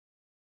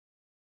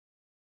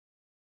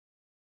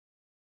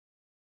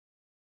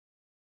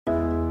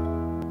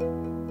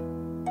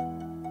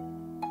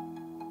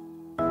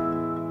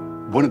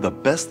One of the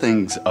best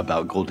things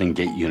about Golden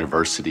Gate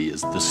University is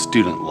the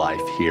student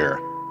life here.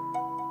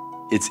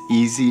 It's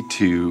easy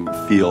to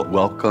feel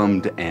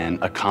welcomed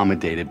and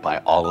accommodated by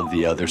all of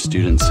the other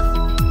students.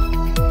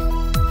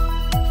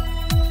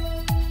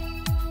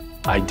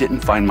 I didn't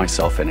find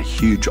myself in a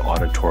huge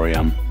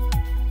auditorium,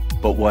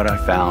 but what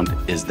I found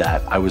is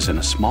that I was in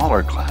a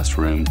smaller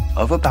classroom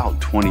of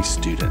about 20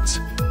 students.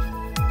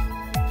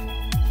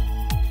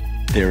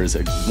 There is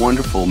a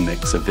wonderful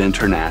mix of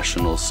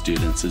international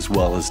students as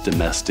well as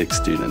domestic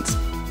students.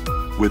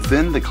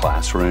 Within the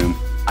classroom,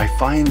 I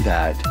find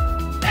that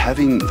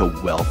having the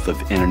wealth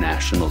of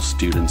international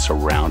students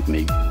around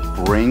me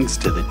brings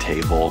to the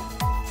table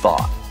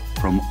thought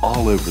from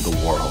all over the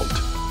world.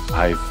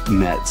 I've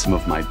met some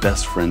of my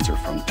best friends are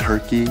from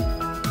Turkey,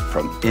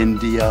 from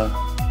India,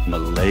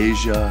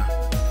 Malaysia,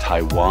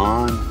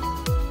 Taiwan,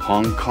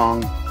 Hong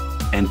Kong,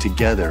 and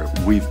together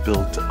we've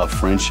built a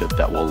friendship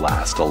that will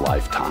last a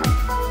lifetime.